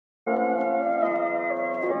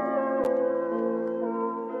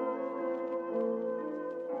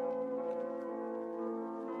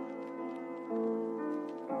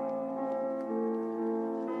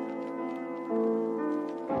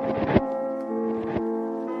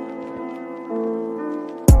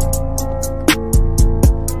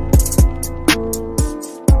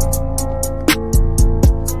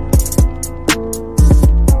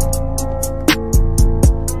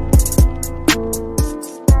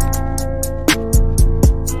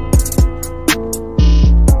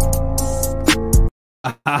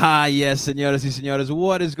Yes, señoras y señores,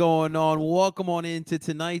 what is going on? Welcome on into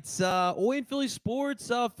tonight's in Philly Sports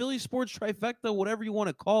trifecta, whatever you want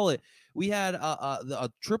to call it. We had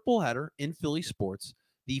a triple header in Philly Sports.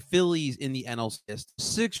 The Phillies in the NLCS,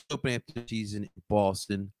 sixth opening after the season in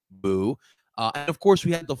Boston. Boo. And of course,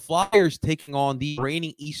 we had the Flyers taking on the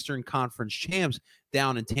reigning Eastern Conference champs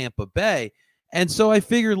down in Tampa Bay. And so I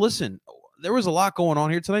figured, listen, there was a lot going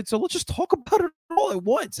on here tonight. So let's just talk about it all at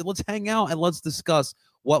once and let's hang out and let's discuss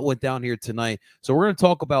what went down here tonight. So we're going to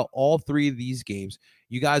talk about all three of these games.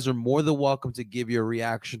 You guys are more than welcome to give your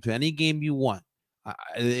reaction to any game you want.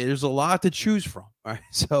 There's a lot to choose from. All right.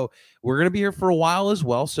 So we're going to be here for a while as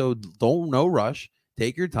well. So no rush.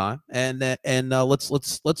 Take your time and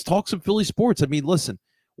let's talk some Philly sports. I mean, listen,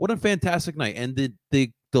 what a fantastic night. And the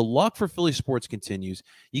luck for Philly sports continues.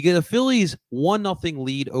 You get a Phillies 1-0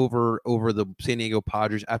 lead over the San Diego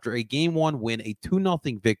Padres after a Game 1 win, a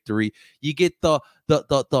 2-0 victory. You get the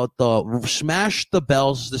Smash the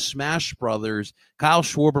Bells, the Smash Brothers, Kyle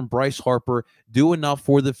Schwarber and Bryce Harper do enough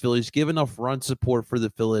for the Phillies, give enough run support for the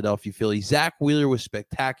Philadelphia Phillies. Zach Wheeler was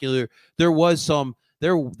spectacular. There was a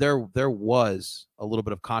little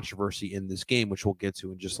bit of controversy in this game, which we'll get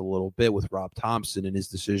to in just a little bit with Rob Thompson and his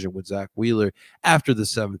decision with Zach Wheeler after the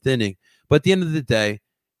seventh inning. But at the end of the day,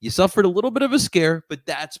 you suffered a little bit of a scare, but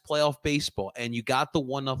that's playoff baseball, and you got the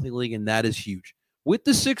 1-0 lead, and that is huge. With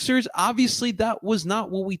the Sixers, obviously, that was not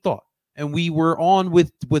what we thought. And we were on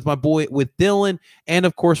with my boy, with Dylan, and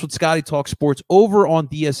of course with Scotty Talk Sports over on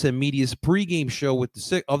DSM Media's pregame show with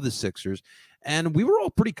the Sixers. And we were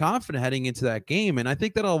all pretty confident heading into that game. And I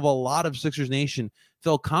think that a lot of Sixers Nation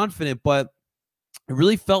felt confident, but it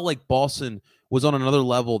really felt like Boston was on another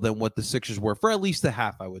level than what the Sixers were for at least a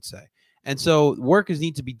half, I would say. And so work is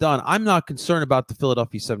need to be done. I'm not concerned about the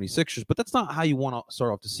Philadelphia 76ers, but that's not how you want to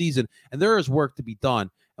start off the season. And there is work to be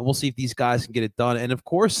done. And we'll see if these guys can get it done. And of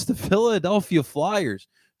course, the Philadelphia Flyers.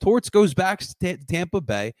 Torts goes back to Tampa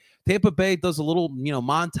Bay. Tampa Bay does a little,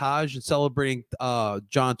 montage and celebrating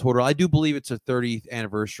John Tortorella. I do believe it's a 30th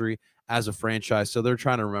anniversary as a franchise, so they're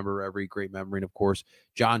trying to remember every great memory. And of course,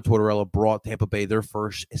 John Tortorella brought Tampa Bay their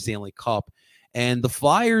first Stanley Cup. And the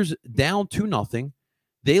Flyers down 2-0.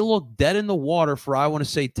 They looked dead in the water for, I want to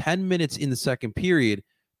say, 10 minutes in the second period,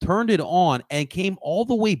 turned it on, and came all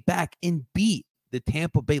the way back and beat the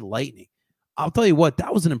Tampa Bay Lightning. I'll tell you what,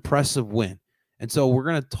 that was an impressive win. And so we're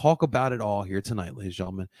going to talk about it all here tonight, ladies and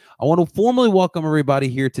gentlemen. I want to formally welcome everybody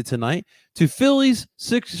here to tonight to Phillies,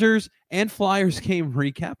 Sixers, and Flyers game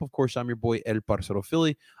recap. Of course, I'm your boy, El Parcero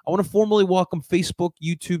Philly. I want to formally welcome Facebook,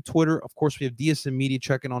 YouTube, Twitter. Of course, we have DSM Media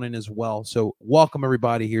checking on in as well. So welcome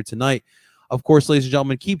everybody here tonight. Of course, ladies and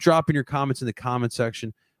gentlemen, keep dropping your comments in the comment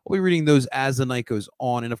section. We'll be reading those as the night goes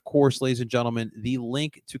on. And of course, ladies and gentlemen, the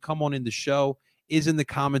link to come on in the show is in the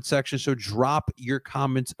comment section. So drop your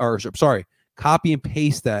comments, copy and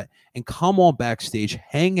paste that and come on backstage,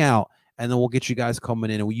 hang out, and then we'll get you guys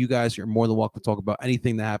coming in. And you guys are more than welcome to talk about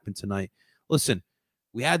anything that happened tonight. Listen,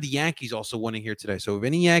 we had the Yankees also winning here today. So if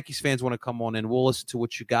any Yankees fans want to come on in, we'll listen to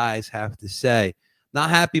what you guys have to say. Not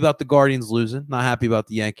happy about the Guardians losing. Not happy about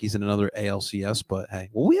the Yankees in another ALCS. But hey,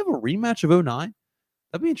 will we have a rematch of 09?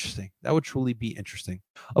 That'd be interesting. That would truly be interesting.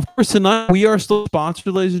 Of course, tonight we are still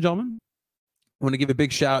sponsored, ladies and gentlemen. I want to give a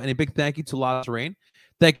big shout and a big thank you to La Terrain.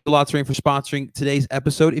 Thank you, La Terrain, for sponsoring today's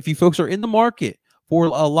episode. If you folks are in the market for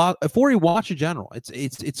a watch in general,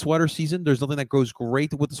 it's sweater season. There's nothing that goes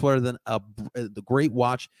great with the sweater than the great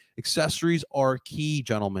watch. Accessories are key,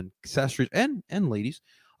 gentlemen. Accessories and ladies.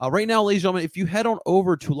 Right now, ladies and gentlemen, if you head on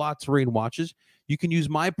over to La Terrain Watches, you can use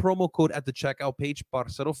my promo code at the checkout page,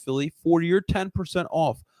 Parcero Philly, for your 10%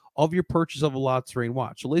 off of your purchase of a La Terrain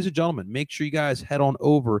watch. So, ladies and gentlemen, make sure you guys head on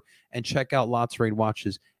over and check out La Terrain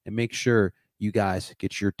Watches and make sure you guys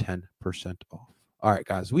get your 10% off. All right,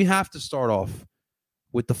 guys, we have to start off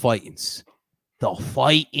with the fightings. The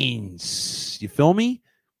fightings. You feel me?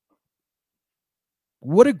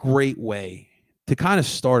 What a great way to kind of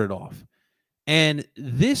start it off. And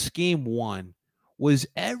this game one was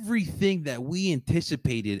everything that we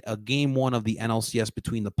anticipated a game one of the NLCS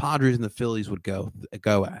between the Padres and the Phillies would go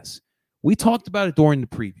as. We talked about it during the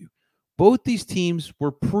preview. Both these teams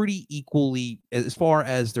were pretty equally as far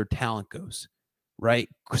as their talent goes, right?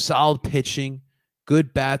 Solid pitching,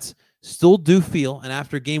 good bats. Still do feel, and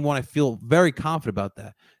after game one, I feel very confident about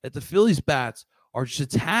that the Phillies bats are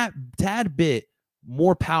just a tad bit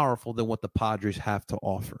more powerful than what the Padres have to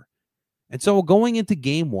offer. And so going into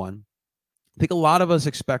game one, I think a lot of us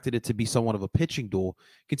expected it to be somewhat of a pitching duel,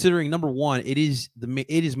 considering, number one, it is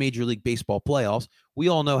Major League Baseball playoffs. We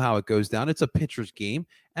all know how it goes down. It's a pitcher's game.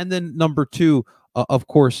 And then number two, of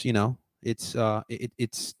course, It's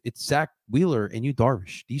Zach Wheeler and Yu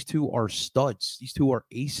Darvish. These two are studs. These two are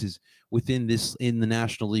aces in the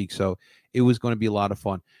National League. So it was going to be a lot of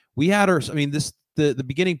fun. We had the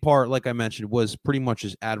beginning part, like I mentioned, was pretty much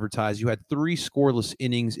as advertised. You had 3 scoreless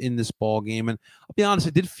innings in this ball game, and I'll be honest,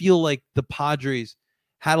 it did feel like the Padres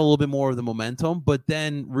had a little bit more of the momentum, but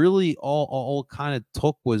then really all kind of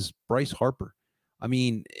took was Bryce Harper. I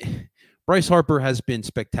mean, Bryce Harper has been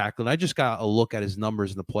spectacular. And I just got a look at his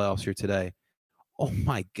numbers in the playoffs here today. Oh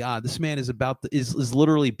my God, this man is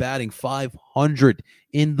literally batting 500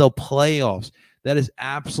 in the playoffs. That is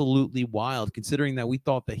absolutely wild, considering that we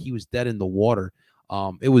thought that he was dead in the water.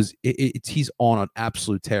 He's on an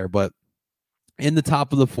absolute tear. But in the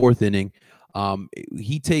top of the 4th inning,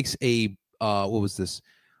 he takes a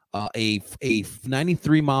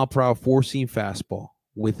 93 mile per hour 4-seam fastball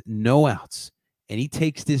with no outs. And he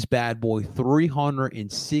takes this bad boy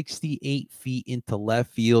 368 feet into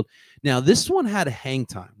left field. Now, this one had a hang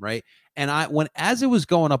time, right? And as it was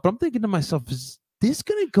going up, I'm thinking to myself, is this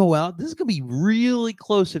going to go out? This is going to be really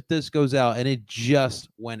close if this goes out. And it just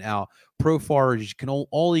went out. Profar,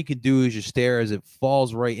 all you can do is just stare as it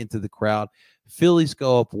falls right into the crowd. Phillies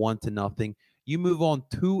go up 1-0. You move on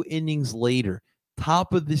 2 innings later,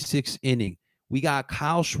 top of the 6th inning, we got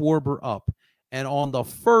Kyle Schwarber up. And on the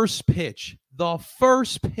first pitch, an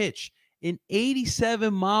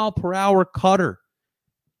 87 mile per hour cutter,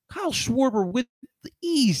 Kyle Schwarber with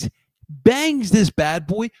ease bangs this bad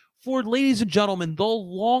boy for, ladies and gentlemen, the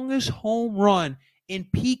longest home run in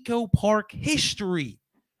Pico Park history.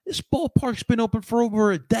 This ballpark's been open for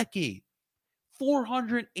over a decade.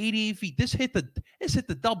 488 feet. This hit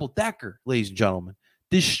the double decker, ladies and gentlemen.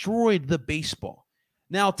 Destroyed the baseball.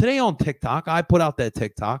 Now, today on TikTok, I put out that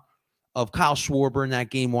TikTok of Kyle Schwarber in that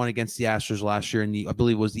game 1 against the Astros last year, I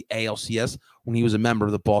believe it was the ALCS, when he was a member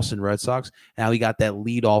of the Boston Red Sox. Now he got that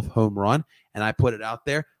leadoff home run, and I put it out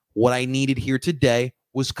there. What I needed here today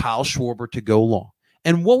was Kyle Schwarber to go long.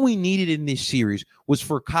 And what we needed in this series was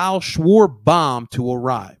for Kyle Schwarbaum to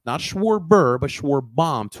arrive. Not Schwarber, but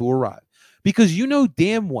Schwarbaum to arrive. Because you know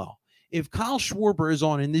damn well, if Kyle Schwarber is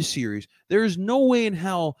on in this series, there is no way in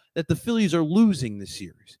hell that the Phillies are losing this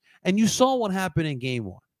series. And you saw what happened in game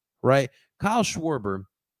 1. Right? Kyle Schwarber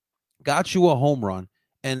got you a home run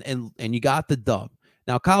and you got the dub.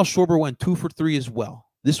 Now, Kyle Schwarber went 2 for 3 as well.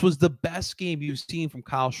 This was the best game you've seen from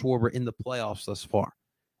Kyle Schwarber in the playoffs thus far.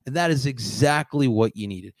 And that is exactly what you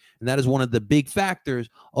needed. And that is one of the big factors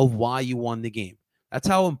of why you won the game. That's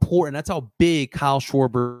how important, that's how big Kyle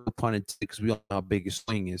Schwarber, pun intended, because we all know how big his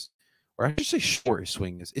swing is. Or I should say short his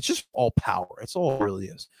swing is. It's just all power. That's all it really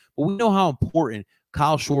is. But we know how important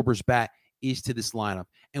Kyle Schwarber's bat is to this lineup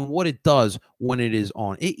and what it does when it is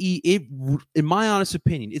on. It in my honest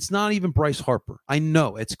opinion, it's not even Bryce Harper. I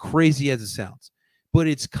know it's crazy as it sounds, but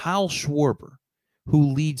it's Kyle Schwarber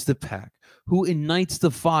who leads the pack, who ignites the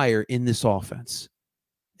fire in this offense.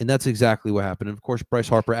 And that's exactly what happened. And of course, Bryce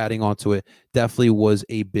Harper adding on to it definitely was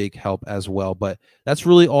a big help as well. But that's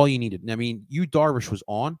really all you needed. I mean, Yu Darvish was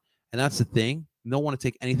on, and that's the thing. Don't want to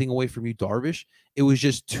take anything away from Yu Darvish. It was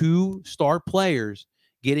just 2 star players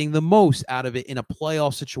getting the most out of it in a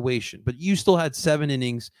playoff situation. But you still had 7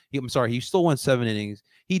 innings. He still went 7 innings.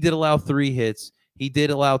 He did allow 3 hits. He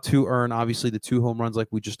did allow 2 earned, obviously the 2 home runs like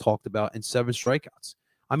we just talked about, and 7 strikeouts.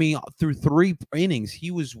 I mean, through 3 innings,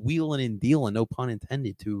 he was wheeling and dealing, no pun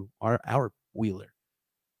intended, to our Wheeler.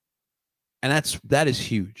 And that is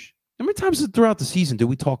huge. How many times throughout the season do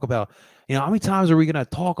we talk about, how many times are we going to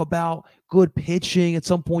talk about good pitching? At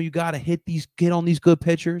some point, you got to get on these good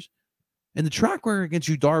pitchers. And the track record against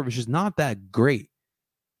Yu Darvish is not that great.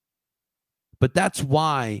 But that's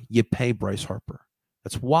why you pay Bryce Harper.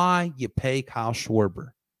 That's why you pay Kyle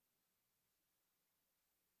Schwarber.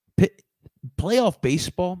 Playoff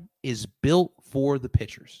baseball is built for the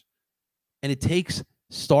pitchers. And it takes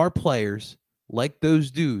star players like those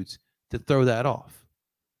dudes to throw that off.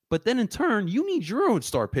 But then in turn, you need your own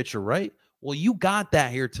star pitcher, right? Well, you got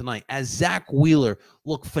that here tonight as Zach Wheeler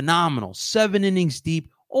looked phenomenal. 7 innings deep.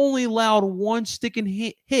 Only allowed 1 sticking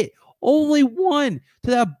hit. Only 1 to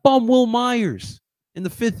that bum Will Myers in the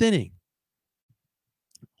 5th inning.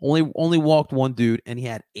 Only walked 1 dude, and he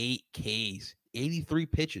had 8 Ks, 83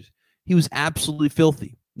 pitches. He was absolutely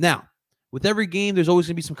filthy. Now, with every game, there's always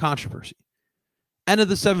going to be some controversy. End of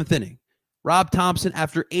the 7th inning. Rob Thompson,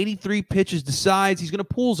 after 83 pitches, decides he's going to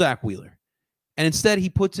pull Zach Wheeler. And instead, he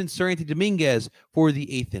puts in Seranthony Dominguez for the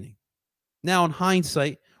 8th inning. Now, in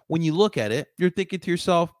hindsight, when you look at it, you're thinking to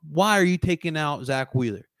yourself, why are you taking out Zach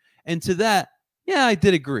Wheeler? And to that, yeah, I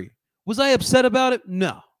did agree. Was I upset about it?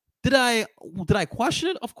 No. Did I question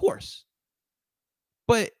it? Of course.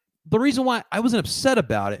 But the reason why I wasn't upset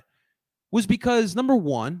about it was because, number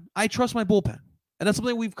one, I trust my bullpen. And that's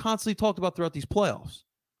something we've constantly talked about throughout these playoffs.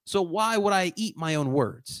 So why would I eat my own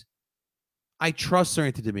words? I trust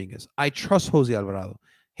Seranthony Dominguez. I trust Jose Alvarado.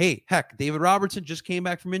 Hey, heck, David Robertson just came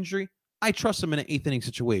back from injury. I trust him in an 8th inning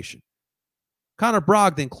situation. Connor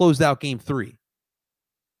Brogdon closed out game 3.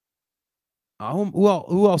 Who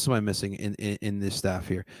else am I missing in this staff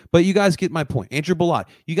here? But you guys get my point. Andrew Ballot,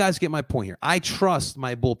 you guys get my point here. I trust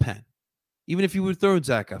my bullpen. Even if you would throw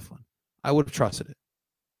Zach Eflin, I would have trusted it.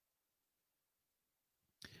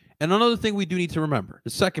 And another thing we do need to remember,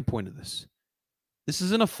 the second point of this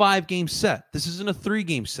isn't a 5-game set. This isn't a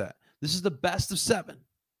 3-game set. This is the best of 7.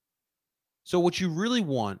 So what you really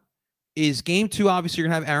want is game 2, obviously, you're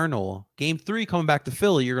going to have Aaron Nola. Game 3, coming back to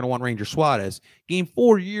Philly, you're going to want Ranger Suarez. Game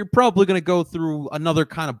 4, you're probably going to go through another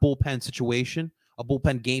kind of bullpen situation, a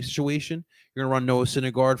bullpen game situation. You're going to run Noah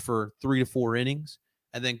Syndergaard for 3 to 4 innings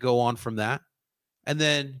and then go on from that. And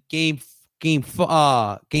then game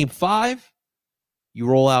 5, you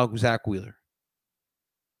roll out Zach Wheeler.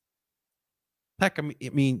 Heck, do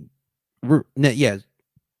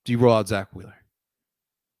you roll out Zach Wheeler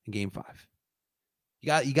in game 5?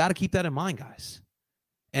 You got to keep that in mind, guys.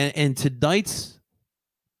 And tonight's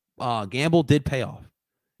gamble did pay off.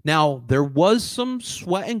 Now, there was some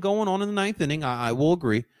sweating going on in the 9th inning. I will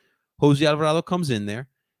agree. Jose Alvarado comes in there,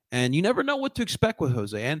 and you never know what to expect with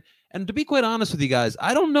Jose. And to be quite honest with you guys,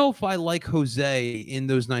 I don't know if I like Jose in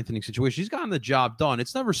those 9th inning situations. He's gotten the job done.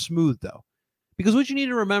 It's never smooth, though. Because what you need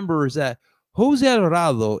to remember is that Jose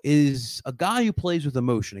Alvarado is a guy who plays with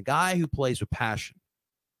emotion, a guy who plays with passion.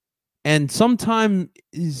 And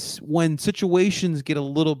sometimes when situations get a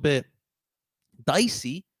little bit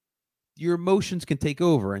dicey, your emotions can take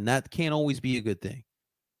over, and that can't always be a good thing.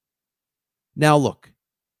 Now, look,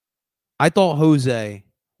 I thought Jose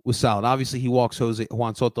was solid. Obviously, he walks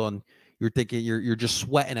Juan Soto, and you're thinking you're just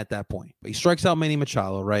sweating at that point. But he strikes out Manny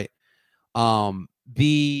Machado, right?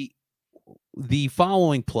 The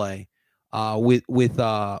following play with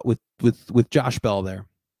Josh Bell there.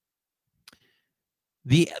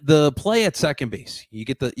 The play at second base, you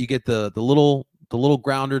get the little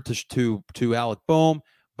grounder to Alec Bohm.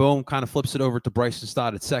 Bohm kind of flips it over to Bryson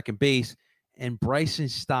Stott at second base, and Bryson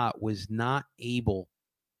Stott was not able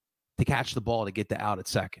to catch the ball to get the out at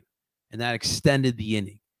second, and that extended the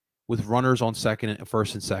inning with runners on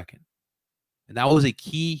first and second, and that was a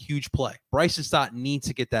key, huge play. Bryson Stott needs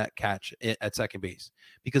to get that catch at second base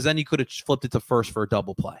because then you could have flipped it to first for a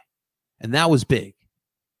double play, and that was big.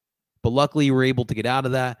 But luckily, you were able to get out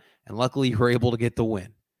of that, and luckily, you were able to get the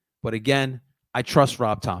win. But again, I trust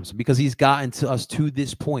Rob Thompson because he's gotten us to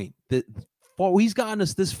this point. He's gotten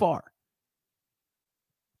us this far.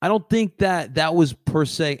 I don't think that was per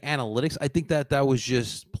se analytics. I think that was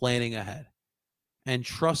just planning ahead and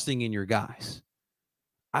trusting in your guys.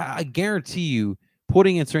 I guarantee you,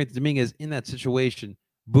 putting in Seranthony Dominguez in that situation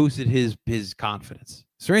boosted his confidence.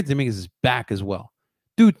 Seranthony Dominguez is back as well.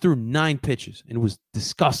 Dude threw 9 pitches, and it was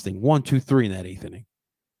disgusting. 1, 2, 3 in that 8th inning.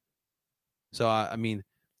 So, I mean,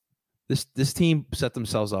 this team set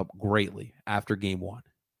themselves up greatly after game 1.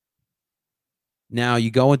 Now,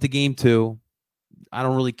 you go into game 2. I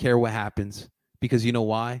don't really care what happens because you know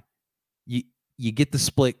why? You get the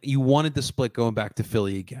split. You wanted the split going back to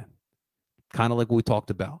Philly again. Kind of like what we talked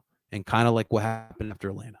about and kind of like what happened after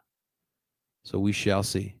Atlanta. So we shall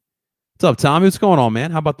see. What's up, Tommy? What's going on,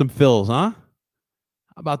 man? How about them Phils, huh?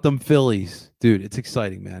 How about them Phillies? Dude, it's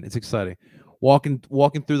exciting, man. It's exciting. Walking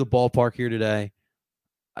through the ballpark here today,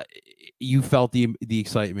 you felt the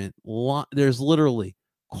excitement. There's literally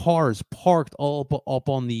cars parked all up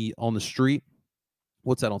on the street.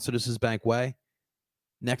 What's that, on Citizens Bank Way?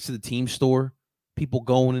 Next to the team store. People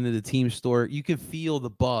going into the team store. You can feel the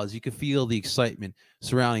buzz. You can feel the excitement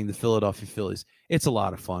surrounding the Philadelphia Phillies. It's a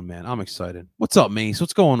lot of fun, man. I'm excited. What's up, Mace?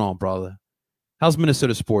 What's going on, brother? How's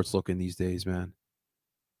Minnesota sports looking these days, man?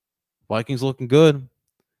 Vikings looking good.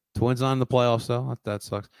 Twins not in the playoffs, though. That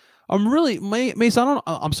sucks. I'm really, Mace,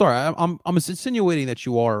 I'm sorry. I'm insinuating that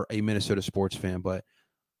you are a Minnesota sports fan, but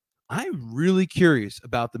I'm really curious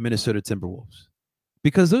about the Minnesota Timberwolves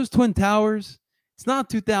because those Twin Towers, it's not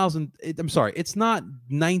 2000. It's not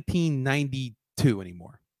 1992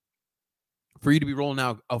 anymore. For you to be rolling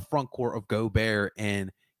out a front court of Gobert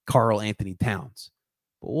and Karl Anthony Towns.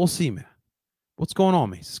 But we'll see, man. What's going on,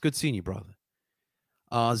 Mace? It's good seeing you, brother.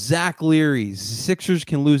 Zach Leary, Sixers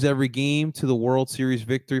can lose every game to the World Series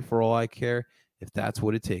victory for all I care, if that's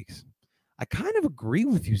what it takes. I kind of agree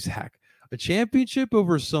with you, Zach. A championship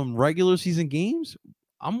over some regular season games?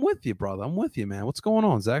 I'm with you, brother. I'm with you, man. What's going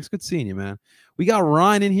on, Zach? It's good seeing you, man. We got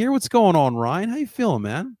Ryan in here. What's going on, Ryan? How you feeling,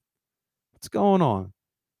 man? What's going on?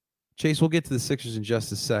 Chase, we'll get to the Sixers in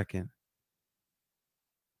just a second.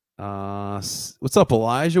 What's up,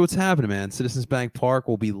 Elijah? What's happening, man? Citizens Bank Park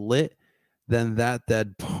will be lit. Then that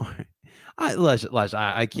dead part. Elijah,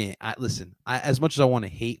 I can't. Listen. As much as I want to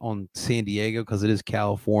hate on San Diego because it is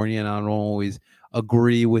California, and I don't always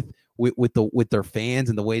agree with their fans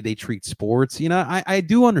and the way they treat sports. I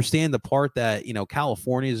do understand the part that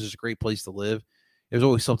California is just a great place to live. There's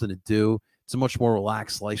always something to do. It's a much more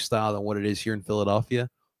relaxed lifestyle than what it is here in Philadelphia.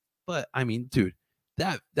 But I mean, dude,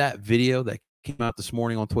 that video that came out this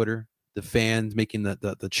morning on Twitter, the fans making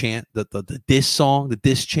the chant, the diss song, the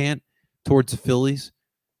diss chant towards the Phillies,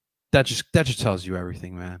 that just tells you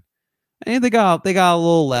everything, man. And they got a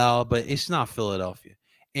little loud, but it's not Philadelphia.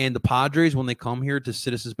 And the Padres, when they come here to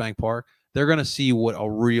Citizens Bank Park, they're gonna see what a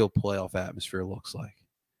real playoff atmosphere looks like.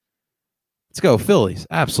 Let's go, Phillies.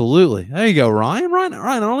 Absolutely. There you go, Ryan. Ryan,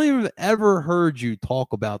 I don't even ever heard you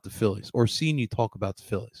talk about the Phillies or seen you talk about the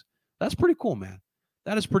Phillies. That's pretty cool, man.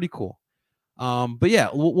 That is pretty cool. But yeah,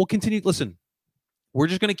 we'll continue. Listen, we're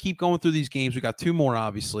just going to keep going through these games. We got 2 more,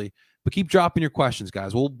 obviously, but keep dropping your questions,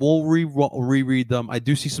 guys. We'll reread them. I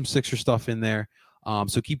do see some Sixer stuff in there.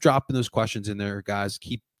 So keep dropping those questions in there, guys.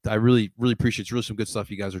 I really, really appreciate it. It's really some good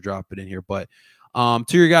stuff you guys are dropping in here. But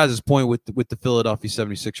to your guys' point with the Philadelphia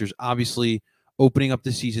 76ers, obviously opening up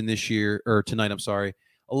the season this year, or tonight, I'm sorry,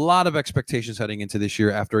 a lot of expectations heading into this year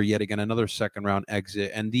after yet again another second round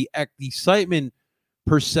exit. And the excitement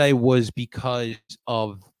per se was because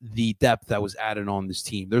of the depth that was added on this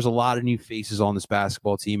team. There's a lot of new faces on this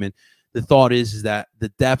basketball team. And the thought is that the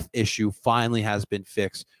depth issue finally has been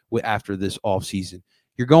fixed after this offseason.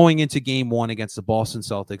 You're going into game 1 against the Boston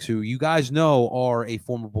Celtics, who you guys know are a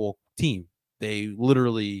formidable team. They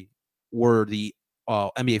literally were the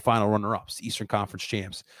NBA final runner-ups, Eastern Conference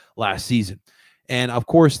champs last season. And, of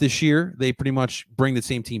course, this year, they pretty much bring the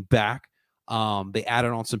same team back. They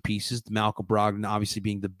added on some pieces, Malcolm Brogdon obviously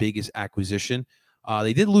being the biggest acquisition.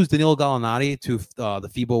 They did lose Danilo Gallinari to the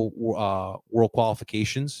FIBA World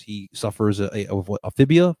Qualifications. He suffers a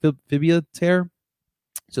fibia tear.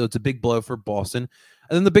 So it's a big blow for Boston.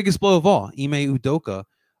 And then the biggest blow of all, Ime Udoka.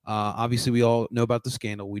 Obviously, we all know about the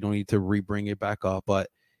scandal. We don't need to re-bring it back up, but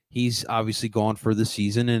he's obviously gone for the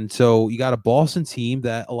season. And so you got a Boston team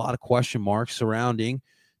that a lot of question marks surrounding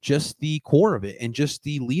just the core of it and just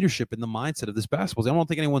the leadership and the mindset of this basketball. I don't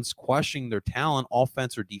think anyone's questioning their talent,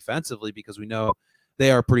 offense or defensively, because we know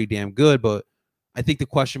they are pretty damn good. But I think the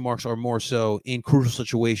question marks are more so in crucial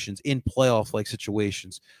situations, in playoff-like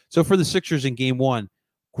situations. So for the Sixers in game 1,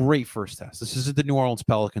 great first test. This isn't the New Orleans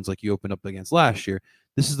Pelicans like you opened up against last year.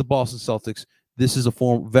 This is the Boston Celtics. This is a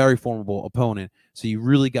very formidable opponent. So you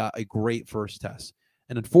really got a great first test.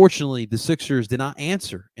 And unfortunately, the Sixers did not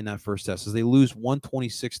answer in that first test as they lose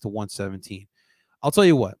 126 to 117. I'll tell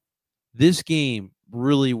you what, this game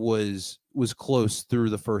really was close through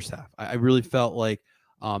the first half. I really felt like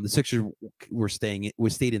the Sixers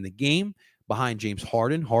stayed in the game behind James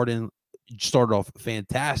Harden. Harden started off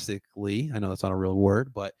fantastically. I know that's not a real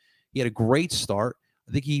word, but he had a great start.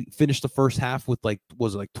 I think he finished the first half with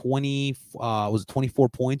 24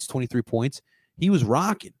 points, 23 points. He was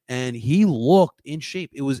rocking, and he looked in shape.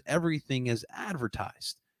 It was everything as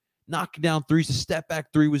advertised. Knocking down threes, the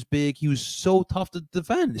step-back 3 was big. He was so tough to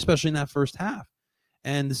defend, especially in that first half.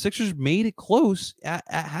 And the Sixers made it close at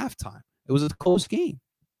halftime. It was a close game.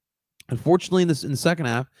 Unfortunately, in the second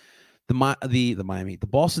half, the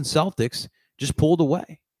Boston Celtics just pulled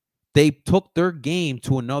away. They took their game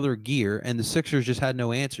to another gear, and the Sixers just had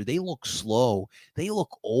no answer. They look slow. They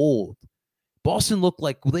look old. Boston looked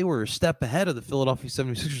like they were a step ahead of the Philadelphia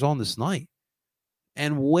 76ers on this night.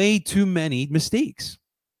 And way too many mistakes.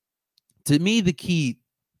 To me, the key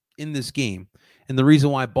in this game, and the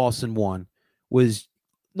reason why Boston won, was,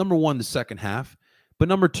 number 1, the second half. But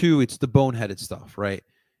number 2, it's the boneheaded stuff, right?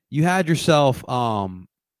 You had yourself,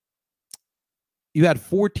 you had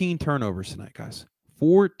 14 turnovers tonight, guys.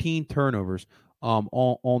 14 turnovers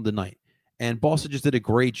on the night. And Boston just did a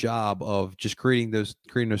great job of just creating those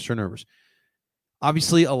turnovers.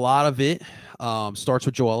 Obviously, a lot of it starts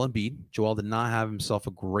with Joel Embiid. Joel did not have himself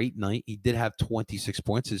a great night. He did have 26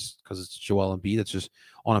 points because it's Joel Embiid. That's just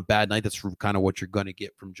on a bad night. That's kind of what you're going to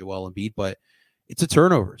get from Joel Embiid. But it's the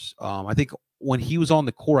turnovers. I think when he was on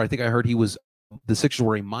the court, I think I heard the Sixers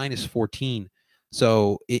were a minus 14.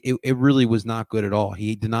 So it really was not good at all.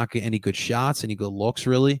 He did not get any good shots, any good looks,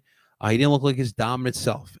 really. He didn't look like his dominant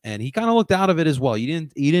self. And he kind of looked out of it as well. You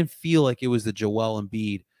didn't feel like it was the Joel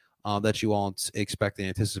Embiid that you all expect and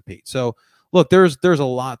anticipate. So, look, there's a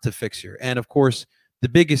lot to fix here. And, of course, the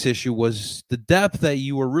biggest issue was the depth that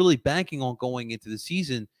you were really banking on going into the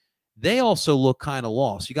season. They also look kind of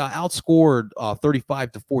lost. You got outscored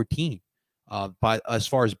 35 to 14 By as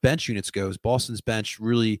far as bench units goes, Boston's bench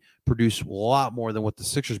really produced a lot more than what the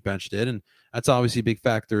Sixers bench did, and that's obviously a big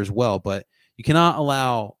factor as well. But you cannot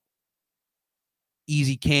allow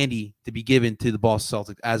easy candy to be given to the Boston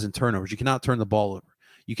Celtics as in turnovers. You cannot turn the ball over.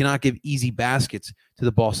 You cannot give easy baskets to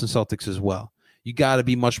the Boston Celtics as well. You got to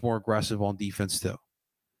be much more aggressive on defense too.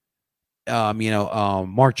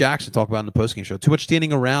 Mark Jackson talked about in the postgame show, too much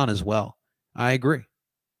standing around as well. I agree.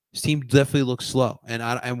 This team definitely looks slow, and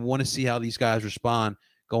I want to see how these guys respond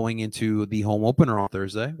going into the home opener on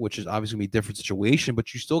Thursday, which is obviously going to be a different situation,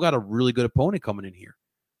 but you still got a really good opponent coming in here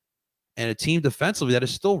and a team defensively that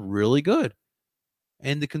is still really good.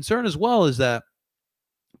 And the concern as well is that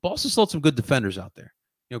Boston still had some good defenders out there.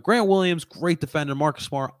 Grant Williams, great defender. Marcus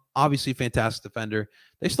Smart, obviously a fantastic defender.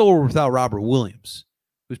 They still were without Robert Williams,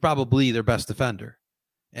 who's probably their best defender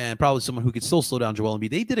and probably someone who could still slow down Joel Embiid.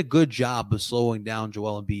 They did a good job of slowing down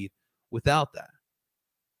Joel Embiid without that.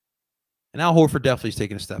 And Al Horford definitely is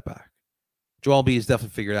taking a step back. Joel Embiid has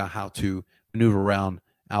definitely figured out how to maneuver around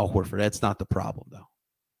Al Horford. That's not the problem, though.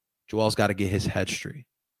 Joel's got to get his head straight.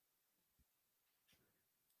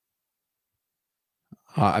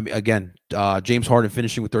 James Harden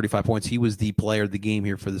finishing with 35 points. He was the player of the game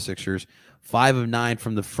here for the Sixers. 5 of 9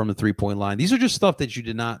 from the 3-point line. These are just stuff that you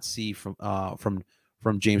did not see from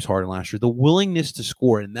James Harden last year. The willingness to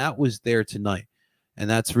score, and that was there tonight. And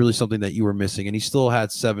that's really something that you were missing. And he still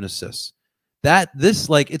had 7 assists.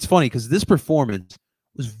 It's funny because this performance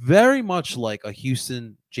was very much like a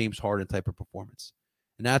Houston James Harden type of performance.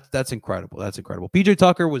 And that's incredible. That's incredible. PJ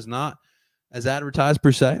Tucker was not as advertised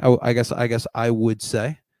per se. I guess I would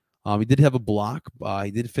say. He did have a block.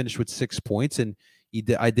 He did finish with 6 points, and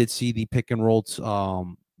I did see the pick and roll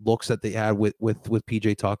looks that they had with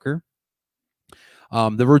PJ Tucker.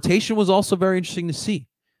 The rotation was also very interesting to see.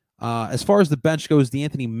 As far as the bench goes,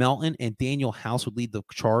 D'Anthony Melton and Daniel House would lead the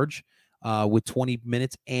charge with 20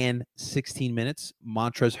 minutes and 16 minutes.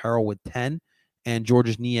 Montrezl Harrell with 10, and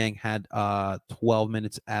Georges Niang had 12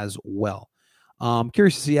 minutes as well. I'm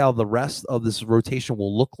curious to see how the rest of this rotation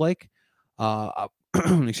will look like.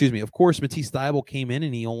 Excuse me. Of course, Matisse Thybulle came in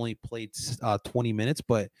and he only played 20 minutes,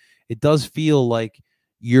 but it does feel like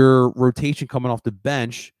your rotation coming off the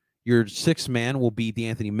bench, your 6th man will be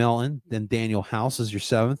D'Anthony Melton, then Daniel House is your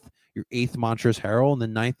 7th, your 8th Montrezl Harrell, and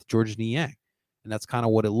then 9th Georges Niang. And that's kind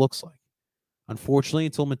of what it looks like. Unfortunately,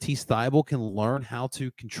 until Matisse Thybulle can learn how to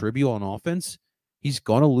contribute on offense, he's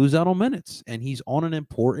going to lose out on minutes, and he's on an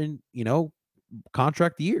important,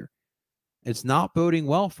 contract year. It's not boding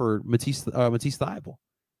well for Matisse Thybulle.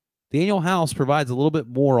 Daniel House provides a little bit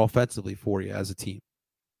more offensively for you as a team.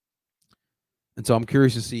 And so I'm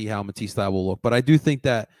curious to see how Matisse Thybulle will look. But I do think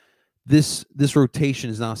that this rotation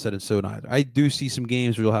is not set in stone either. I do see some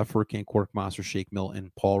games where you'll have Furkan Korkmaz, Shake Milton,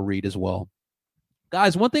 Paul Reed as well.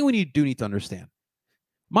 Guys, one thing we do need to understand.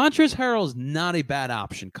 Montrezl Harrell is not a bad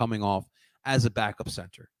option coming off as a backup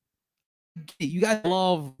center. You guys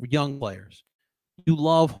love young players. You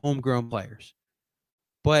love homegrown players.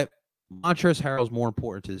 But Montrezl Harrell is more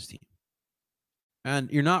important to this team.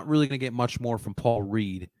 And you're not really going to get much more from Paul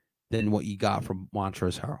Reed than what you got from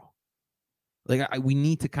Montrezl Harrell. We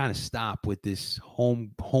need to kind of stop with this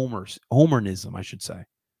homernism, I should say.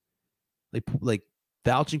 Like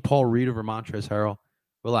vouching Paul Reed over Montrezl Harrell.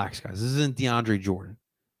 Relax, guys. This isn't DeAndre Jordan.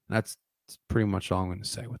 That's pretty much all I'm going to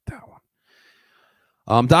say with that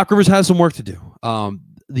one. Doc Rivers has some work to do.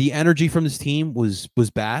 The energy from this team was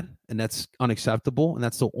bad, and that's unacceptable, and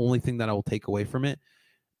that's the only thing that I will take away from it.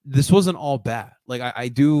 This wasn't all bad. I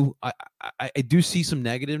do see some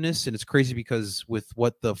negativeness, and it's crazy because with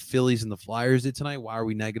what the Phillies and the Flyers did tonight, why are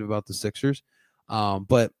we negative about the Sixers?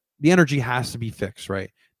 But the energy has to be fixed,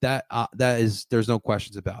 right? There's no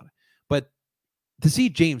questions about it. But to see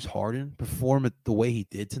James Harden perform it the way he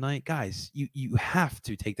did tonight, guys, you have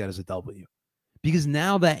to take that as a W. Because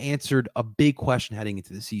now that answered a big question heading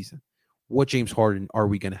into the season. What James Harden are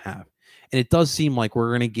we going to have? And it does seem like we're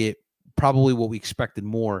going to get probably what we expected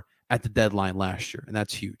more at the deadline last year, and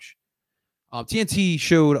that's huge. TNT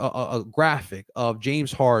showed a graphic of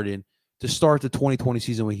James Harden to start the 2020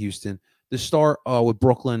 season with Houston, to start with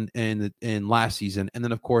Brooklyn in last season, and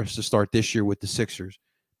then, of course, to start this year with the Sixers.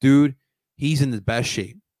 Dude, he's in the best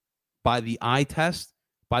shape. By the eye test,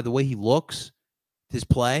 by the way he looks, his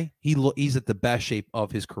play, he's at the best shape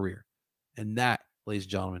of his career. And that, ladies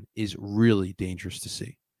and gentlemen, is really dangerous to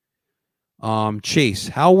see. Chase,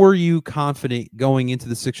 how were you confident going into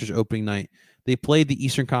the Sixers opening night? They played the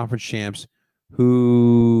Eastern Conference champs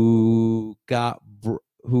who got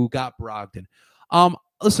Brogdon.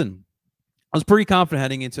 Listen, I was pretty confident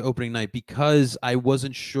heading into opening night because I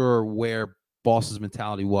wasn't sure where Boston's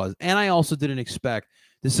mentality was. And I also didn't expect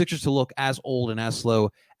the Sixers to look as old and as slow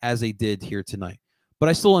as they did here tonight. But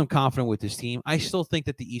I still am confident with this team. I still think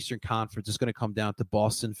that the Eastern Conference is going to come down to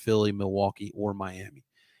Boston, Philly, Milwaukee, or Miami.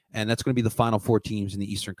 And that's going to be the final 4 teams in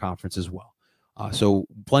the Eastern Conference as well. So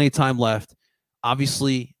plenty of time left.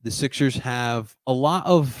 Obviously, the Sixers have a lot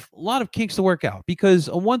of kinks to work out, because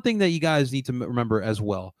one thing that you guys need to remember as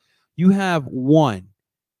well, you have 1,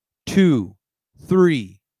 2,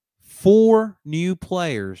 3, 4 new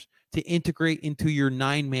players to integrate into your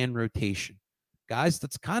 9-man rotation. Guys,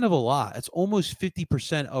 that's kind of a lot. That's almost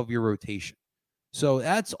 50% of your rotation. So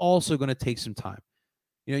that's also going to take some time.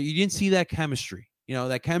 You didn't see that chemistry.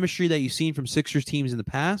 That chemistry that you've seen from Sixers teams in the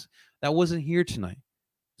past, that wasn't here tonight.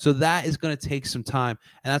 So that is going to take some time,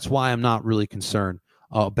 and that's why I'm not really concerned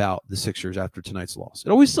about the Sixers after tonight's loss. It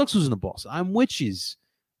always sucks losing the Boston. I'm witches,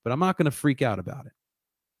 but I'm not going to freak out about it.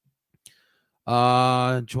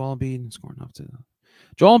 Joel Embiid scoring enough to.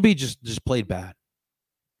 Joel Embiid just played bad.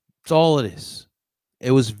 That's all it is.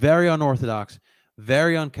 It was very unorthodox,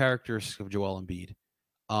 very uncharacteristic of Joel Embiid.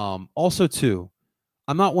 Also, too,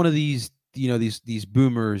 I'm not one of these these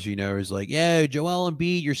boomers, is like, yeah, Joel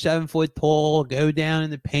Embiid, you're 7 foot tall, go down in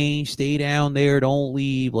the paint, stay down there, don't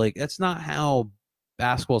leave. Like, that's not how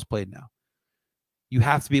basketball is played now. You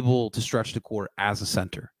have to be able to stretch the court as a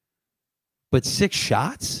center. But 6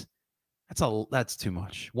 shots, that's too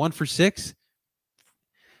much. 1 for 6,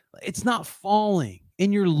 it's not falling,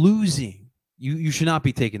 and you're losing. You should not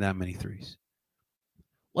be taking that many threes.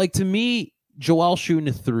 Like, to me, Joel shooting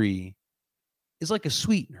a 3 is like a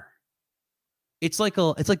sweetener. It's like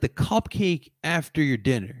the cupcake after your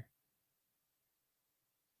dinner.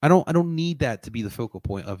 I don't need that to be the focal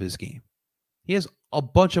point of his game. He has a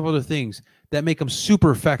bunch of other things that make him super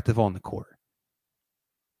effective on the court.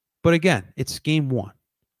 But again, it's game 1.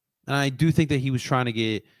 And I do think that he was trying to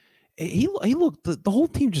get he looked the whole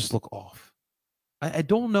team just looked off. I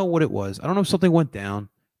don't know what it was. I don't know if something went down,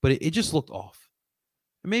 but it just looked off.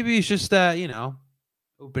 And maybe it's just that,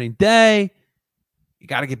 opening day, you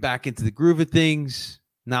got to get back into the groove of things.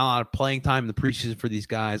 Not a lot of playing time in the preseason for these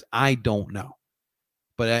guys. I don't know.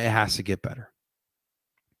 But it has to get better.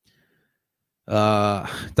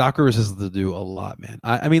 Doc Rivers has to do a lot, man.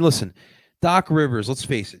 I mean, listen, Doc Rivers, let's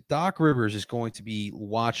face it, Doc Rivers is going to be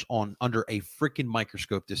watched under a freaking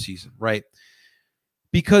microscope this season, right?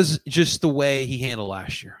 Because just the way he handled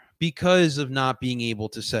last year. Because of not being able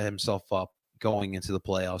to set himself up going into the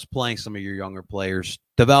playoffs, playing some of your younger players,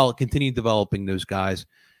 continue developing those guys.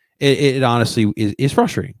 It honestly is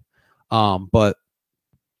frustrating. But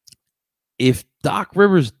if Doc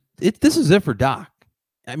Rivers, this is it for Doc.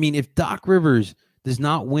 I mean, if Doc Rivers does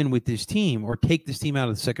not win with this team or take this team out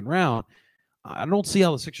of the second round, I don't see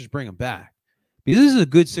how the Sixers bring him back. Because this is a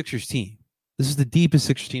good Sixers team. This is the deepest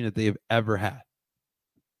Sixers team that they have ever had.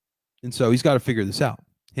 And so he's got to figure this out.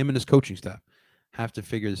 Him and his coaching staff have to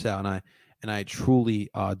figure this out. And I truly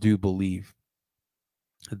do believe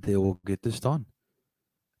that they will get this done.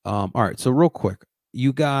 All right, so real quick,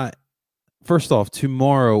 you got, first off,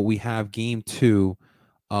 tomorrow we have game 2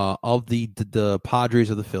 of the Padres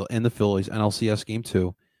of the Phillies NLCS game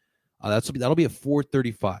 2. That'll be at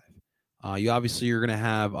 4:35. You're going to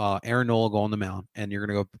have Aaron Nola go on the mound, and you're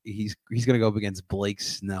going to go. He's going to go up against Blake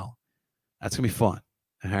Snell. That's going to be fun.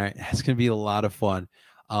 All right, that's going to be a lot of fun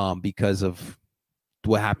because of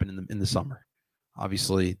what happened in the summer.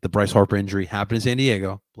 Obviously, the Bryce Harper injury happened in San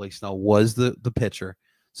Diego. Blake Snell was the pitcher,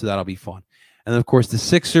 so that'll be fun. And then, of course, the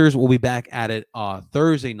Sixers will be back at it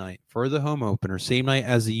Thursday night for the home opener, same night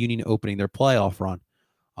as the Union opening their playoff run.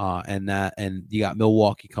 And you got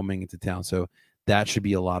Milwaukee coming into town, so that should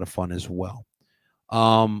be a lot of fun as well.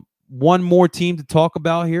 One more team to talk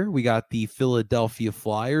about here. We got the Philadelphia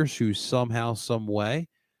Flyers, who somehow, some way,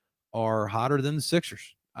 are hotter than the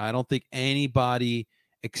Sixers. I don't think anybody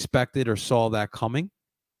expected or saw that coming.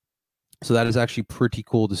 So that is actually pretty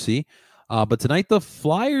cool to see. But tonight, the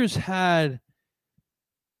Flyers had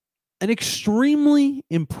an extremely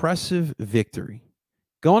impressive victory.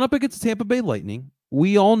 Going up against the Tampa Bay Lightning,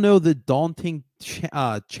 we all know the daunting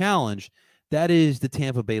challenge that is the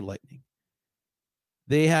Tampa Bay Lightning.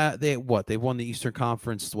 They've won the Eastern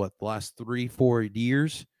Conference, the last 3-4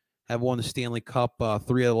 years, have won the Stanley Cup 3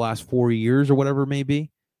 of the last 4 years or whatever it may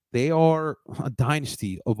be. They are a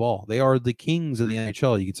dynasty of all. They are the kings of the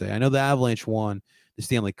NHL, you could say. I know the Avalanche won the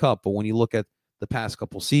Stanley Cup, but when you look at the past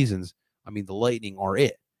couple seasons, I mean, the Lightning are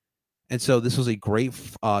it. And so this was a great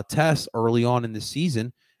test early on in the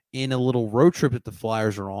season in a little road trip that the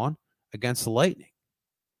Flyers are on against the Lightning.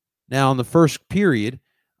 Now, in the first period,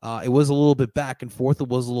 it was a little bit back and forth. It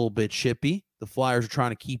was a little bit chippy. The Flyers are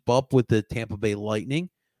trying to keep up with the Tampa Bay Lightning.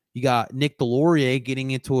 You got Nick Delorier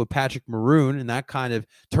getting into a Patrick Maroon, and that kind of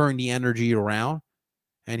turned the energy around.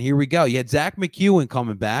 And here we go. You had Zach McEwen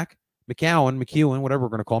coming back. McEwen, whatever we're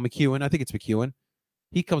going to call him. McEwen. I think it's McEwen.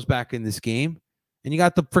 He comes back in this game. And you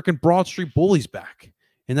got the freaking Broad Street Bullies back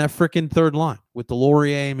in that freaking third line with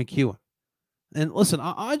Delorier and McEwen. And listen,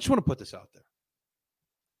 I just want to put this out there.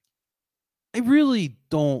 I really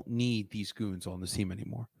don't need these goons on this team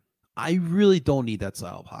anymore. I really don't need that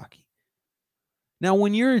style of hockey. Now,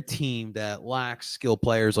 when you're a team that lacks skilled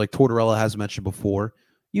players like Tortorella has mentioned before,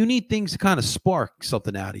 you need things to kind of spark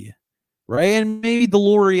something out of you, right? And maybe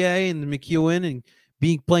Delorier and McEwen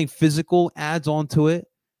and playing physical adds on to it.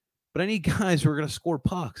 But I need guys who are going to score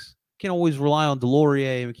pucks. Can't always rely on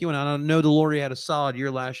Delorier and McEwen. I know Delorier had a solid year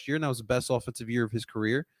last year, and that was the best offensive year of his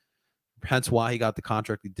career. Hence why he got the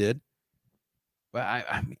contract he did. But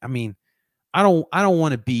I mean, I don't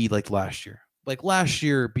want to be like last year. Like last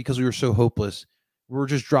year, because we were so hopeless, we were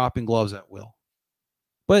just dropping gloves at will.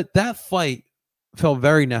 But that fight felt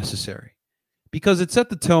very necessary because it set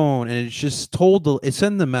the tone and it just it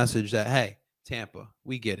sent the message that, hey, Tampa,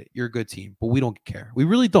 we get it. You're a good team, but we don't care. We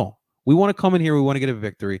really don't. We want to come in here. We want to get a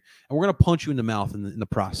victory, and we're going to punch you in the mouth in the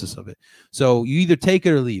process of it. So you either take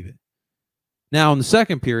it or leave it. Now, in the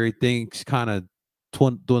second period, things kind of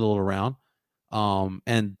dwindled around,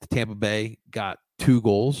 and Tampa Bay got 2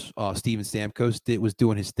 goals. Steven Stamkos was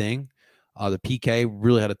doing his thing. The PK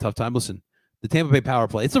really had a tough time. Listen, the Tampa Bay power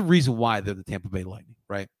play, it's a reason why they're the Tampa Bay Lightning,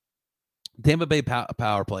 right? The Tampa Bay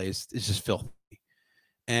power play is just filthy.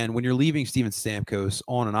 And when you're leaving Steven Stamkos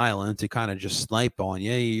on an island to kind of just snipe on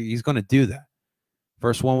you, he's going to do that.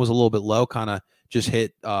 First one was a little bit low, kind of just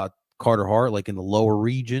hit Carter Hart like in the lower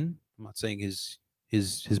region. I'm not saying his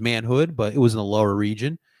manhood, but it was in the lower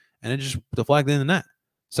region, and it just deflected in the net.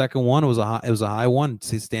 Second one was a high one.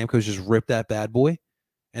 Stamkos just ripped that bad boy,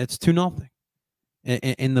 and it's 2-0.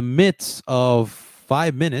 In the midst of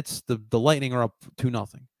 5 minutes, the Lightning are up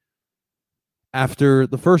 2-0. After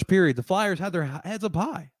the first period, the Flyers had their heads up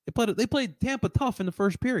high. They played Tampa tough in the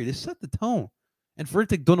first period. They set the tone, and for it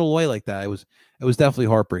to dwindle away like that, it was definitely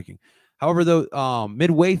heartbreaking. However, though,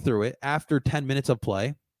 midway through it, after 10 minutes of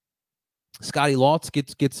play, Scotty Lotz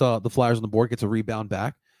gets the Flyers on the board, gets a rebound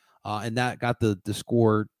back, and that got the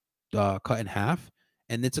score cut in half,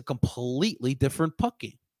 and it's a completely different puck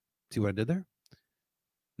game. See what I did there?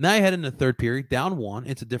 Now you head into the third period, down 1.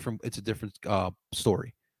 It's a different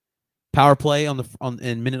story. Power play in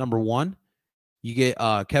minute number 1, you get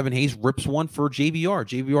Kevin Hayes rips one for JVR.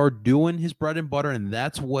 JVR doing his bread and butter, and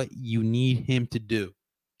that's what you need him to do.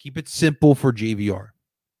 Keep it simple for JVR.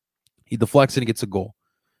 He deflects and he gets a goal.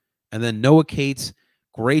 And then Noah Cates,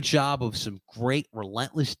 great job of some great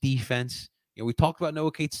relentless defense. We talked about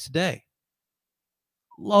Noah Cates today.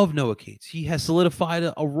 Love Noah Cates. He has solidified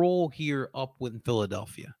a role here up in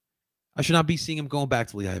Philadelphia. I should not be seeing him going back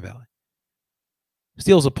to Lehigh Valley.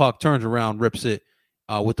 Steals a puck, turns around, rips it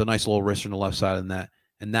with a nice little wrist on the left side of the net,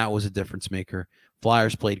 and that was a difference maker.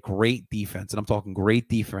 Flyers played great defense, and I'm talking great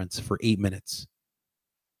defense for 8 minutes.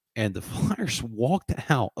 And the Flyers walked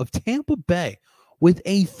out of Tampa Bay with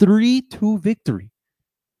a 3-2 victory.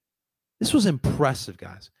 This was impressive,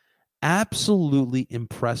 guys. Absolutely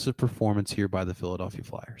impressive performance here by the Philadelphia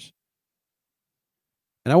Flyers.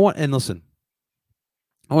 And listen,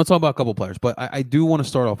 I want to talk about a couple players, but I do want to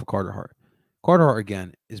start off with Carter Hart. Carter Hart,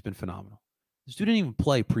 again, has been phenomenal. This dude didn't even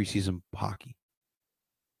play preseason hockey.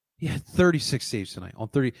 He had 36 saves tonight on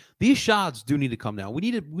 30. These shots do need to come down. We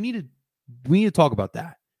need to talk about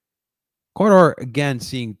that. Carter Hart, again,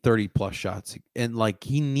 seeing 30-plus shots, and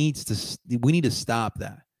we need to stop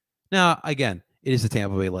that. Now, again, it is the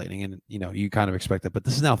Tampa Bay Lightning, and you kind of expect that, but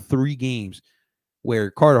this is now 3 games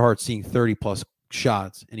where Carter Hart's seeing 30-plus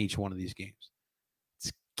shots in each one of these games.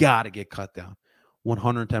 It's got to get cut down.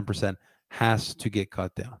 110% has to get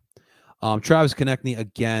cut down. Travis Konechny,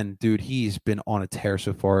 again, dude, he's been on a tear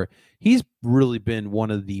so far. He's really been one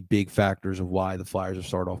of the big factors of why the Flyers have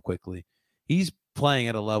started off quickly. He's playing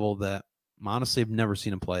at a level that, honestly, I've never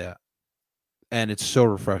seen him play at. And it's so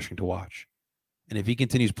refreshing to watch. And if he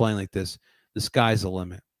continues playing like this, the sky's the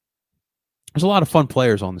limit. There's a lot of fun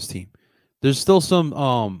players on this team. There's still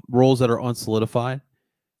some roles that are unsolidified.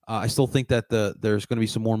 I still think that there's going to be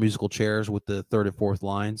some more musical chairs with the third and fourth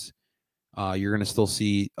lines. You're going to still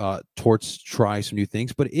see Torts try some new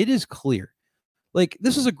things, but it is clear.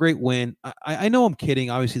 This is a great win. I know I'm kidding.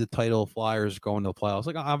 Obviously, the title Flyers going to the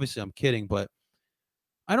playoffs. Obviously, I'm kidding, but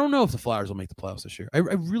I don't know if the Flyers will make the playoffs this year. I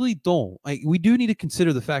really don't. We do need to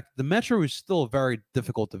consider the fact that the Metro is still a very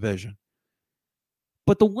difficult division.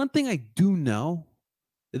 But the one thing I do know,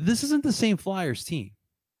 this isn't the same Flyers team.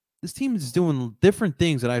 This team is doing different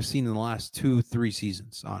things that I've seen in the last 2-3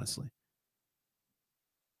 seasons, honestly.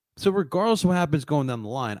 So regardless of what happens going down the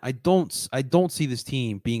line, I don't see this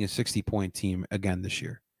team being a 60-point team again this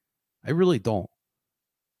year. I really don't.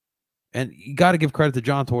 And you got to give credit to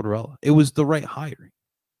John Tortorella. It was the right hiring.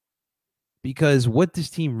 Because what this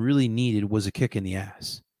team really needed was a kick in the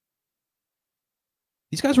ass.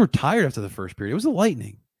 These guys were tired after the first period. It was the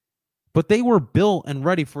Lightning. But they were built and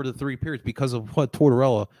ready for the 3 periods because of what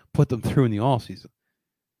Tortorella put them through in the offseason.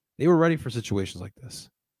 They were ready for situations like this.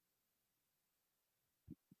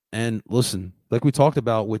 And listen, like we talked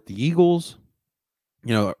about with the Eagles,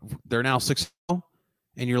 they're now 6-0,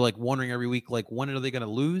 and you're like wondering every week, like, when are they going to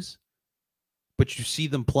lose? But you see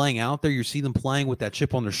them playing out there. You see them playing with that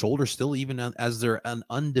chip on their shoulder still, even as they're an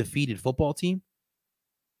undefeated football team.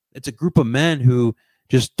 It's a group of men who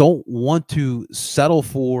just don't want to settle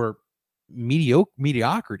for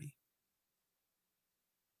mediocrity.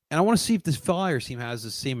 And I want to see if this Flyers team has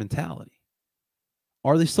the same mentality.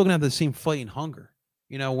 Are they still going to have the same fight and hunger?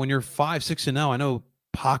 When you're 5-6-0, I know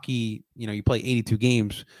hockey, you play 82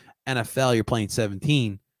 games. NFL, you're playing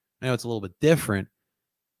 17. I know it's a little bit different.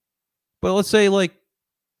 But let's say like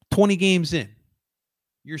 20 games in,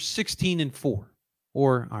 you're 16-4.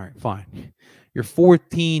 Or, all right, fine. You're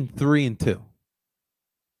 14-3-2.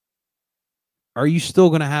 Are you still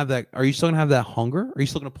going to have that? Are you still going to have that hunger? Are you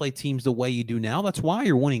still going to play teams the way you do now? That's why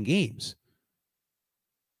you're winning games.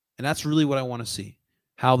 And that's really what I want to see.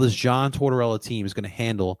 How this John Tortorella team is going to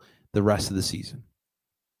handle the rest of the season.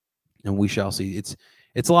 And we shall see.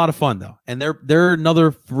 It's a lot of fun, though. And they're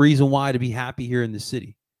another reason why to be happy here in the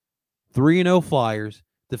city. 3-0 Flyers.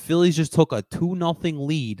 The Phillies just took a 2-0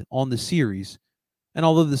 lead on the series. And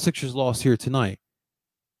although the Sixers lost here tonight,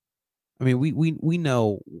 I mean, we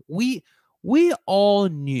know, we all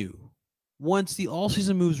knew once the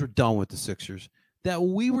all-season moves were done with the Sixers that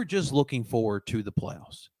we were just looking forward to the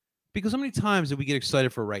playoffs. Because how many times did we get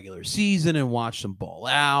excited for a regular season and watch them ball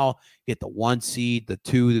out, get the 1 seed, the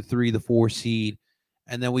 2, the 3, the 4 seed,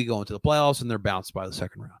 and then we go into the playoffs and they're bounced by the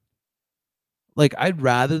second round? Like, I'd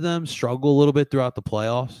rather them struggle a little bit throughout the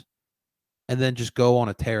playoffs and then just go on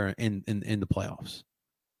a tear in the playoffs.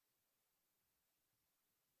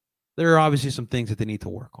 There are obviously some things that they need to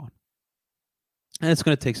work on. And it's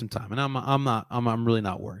going to take some time. And I'm really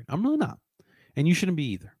not worried. I'm really not. And you shouldn't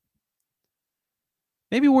be either.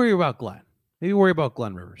 Maybe worry about Glenn. Maybe worry about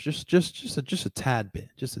Glenn Rivers. Just a tad bit.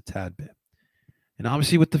 Just a tad bit. And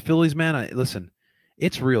obviously with the Phillies, man, listen,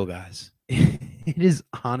 it's real, guys. It is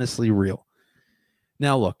honestly real.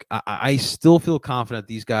 Now, look, I still feel confident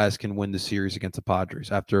these guys can win the series against the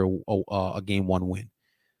Padres after a Game 1 win.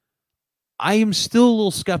 I am still a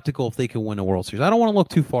little skeptical if they can win a World Series. I don't want to look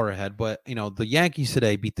too far ahead, but, the Yankees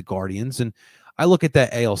today beat the Guardians, and I look at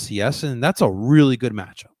that ALCS, and that's a really good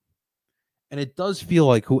matchup. And it does feel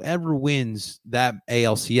like whoever wins that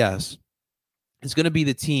ALCS is going to be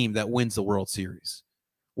the team that wins the World Series,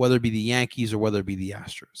 whether it be the Yankees or whether it be the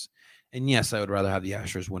Astros. And yes, I would rather have the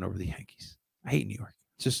Astros win over the Yankees. I hate New York.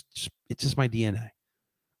 It's just my DNA.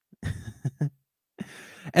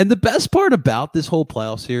 And the best part about this whole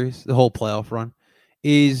playoff series, the whole playoff run,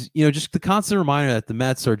 is, just the constant reminder that the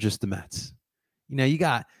Mets are just the Mets. You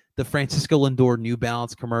got the Francisco Lindor New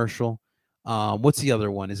Balance commercial. What's the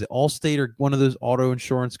other one? Is it Allstate or one of those auto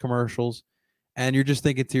insurance commercials? And you're just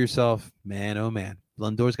thinking to yourself, man, oh man,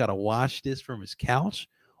 Lindor's got to watch this from his couch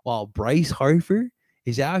while Bryce Harper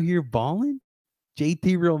is out here balling.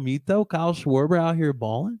 JT Realmuto, Kyle Schwarber out here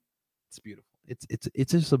balling. It's beautiful.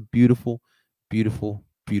 It's just a beautiful, beautiful,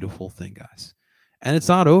 beautiful thing, guys. And it's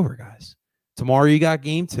not over, guys. Tomorrow you got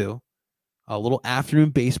Game 2, a little afternoon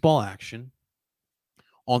baseball action.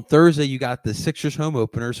 On Thursday, you got the Sixers home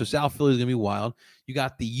opener, so South Philly is going to be wild. You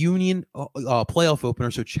got the Union playoff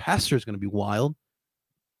opener, so Chester is going to be wild.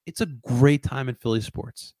 It's a great time in Philly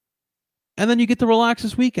sports. And then you get to relax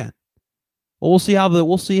this weekend. Well, we'll see how the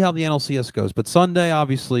NLCS goes. But Sunday,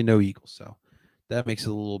 obviously, no Eagles, so that makes it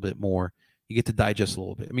a little bit more. You get to digest a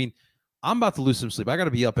little bit. I mean, I'm about to lose some sleep. I got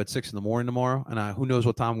to be up at 6 a.m. tomorrow, and who knows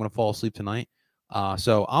what time I'm going to fall asleep tonight.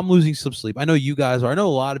 So I'm losing some sleep. I know you guys are. I know a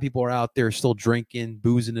lot of people are out there still drinking,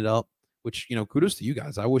 boozing it up, which, kudos to you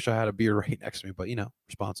guys. I wish I had a beer right next to me, but,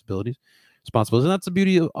 responsibilities. And that's the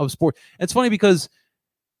beauty of sport. It's funny because,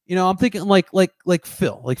 I'm thinking like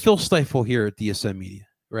Phil Stifle here at DSM Media,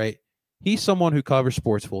 right? He's someone who covers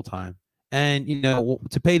sports full time. And,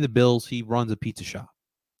 to pay the bills, he runs a pizza shop.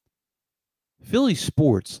 Philly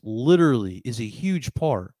sports literally is a huge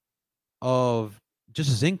part of just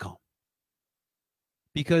his income.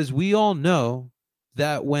 Because we all know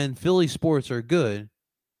that when Philly sports are good,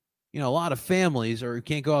 a lot of families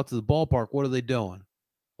can't go out to the ballpark. What are they doing?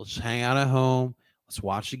 Let's hang out at home. Let's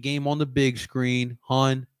watch the game on the big screen.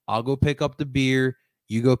 Hun, I'll go pick up the beer.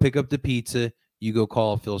 You go pick up the pizza. You go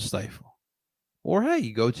call Phil Stifle. Or, hey,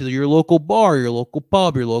 you go to your local bar, your local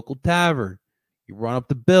pub, your local tavern. You run up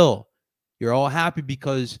the bill. You're all happy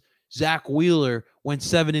because Zach Wheeler went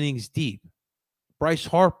 7 innings deep. Bryce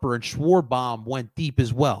Harper and Schwarbaum went deep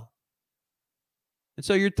as well. And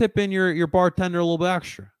so you're tipping your bartender a little bit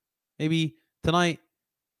extra. Maybe tonight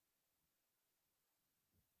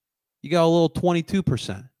you got a little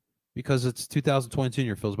 22% because it's 2022 and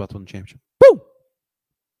your Phil's about to win the championship. Woo!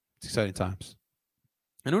 It's exciting times.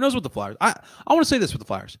 And who knows what the Flyers. I want to say this with the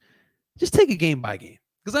Flyers. Just take it game by game.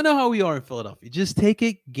 Because I know how we are in Philadelphia. Just take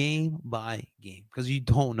it game by game. Because you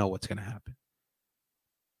don't know what's going to happen.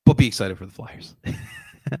 But be excited for the Flyers.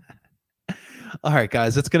 All right,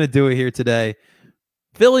 guys. That's going to do it here today.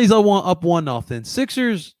 Phillies up 1-0.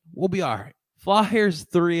 Sixers will be all right. Flyers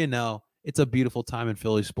 3-0. It's a beautiful time in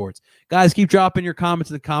Philly sports. Guys, keep dropping your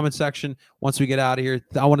comments in the comment section once we get out of here.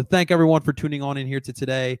 I want to thank everyone for tuning on in here to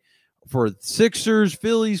today for Sixers,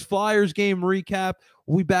 Phillies, Flyers game recap.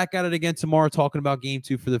 We'll be back at it again tomorrow talking about game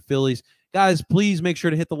 2 for the Phillies. Guys, please make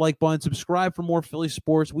sure to hit the like button, subscribe for more Philly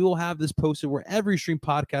sports. We will have this posted wherever you stream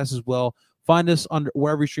podcasts as well. Find us under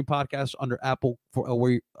wherever you stream podcasts under Apple,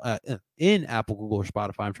 in Apple, Google, or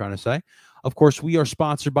Spotify, I'm trying to say. Of course, we are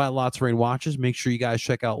sponsored by Lots Rain Watches. Make sure you guys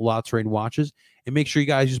check out Lots Rain Watches. And make sure you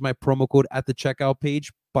guys use my promo code at the checkout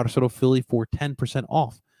page, Parcero Philly, for 10%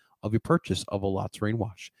 off of your purchase of a Lots Rain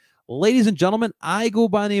watch. Ladies and gentlemen, I go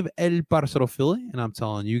by the name of El Parcero Philly, and I'm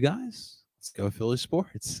telling you guys, let's go Philly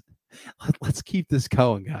sports. Let's keep this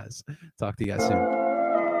going, guys. Talk to you guys soon.